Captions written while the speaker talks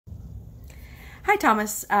Hi,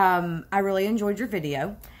 Thomas. I really enjoyed your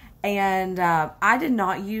video, and I did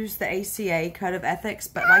not use the ACA Code of Ethics,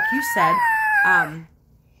 but like you said,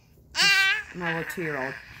 my little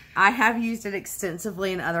 2-year-old, I have used it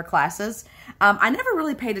extensively in other classes. I never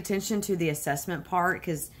really paid attention to the assessment part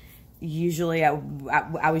because usually I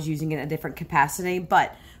was using it in a different capacity,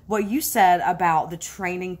 but what you said about the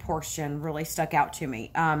training portion really stuck out to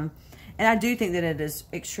me. And I do think that it is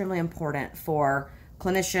extremely important for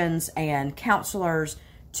clinicians and counselors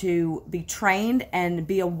to be trained and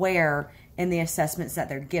be aware in the assessments that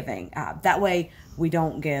they're giving. That way we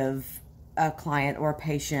don't give a client or a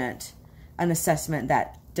patient an assessment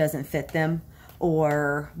that doesn't fit them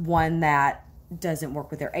or one that doesn't work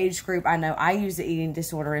with their age group. I know I use the Eating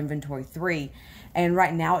Disorder Inventory 3, and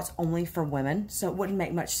right now it's only for women, so it wouldn't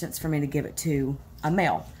make much sense for me to give it to a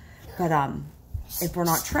male. But if we're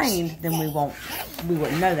not trained, then we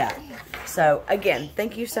wouldn't know that. So again,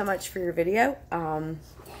 thank you so much for your video.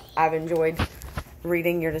 I've enjoyed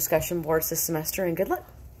reading your discussion boards this semester, and good luck.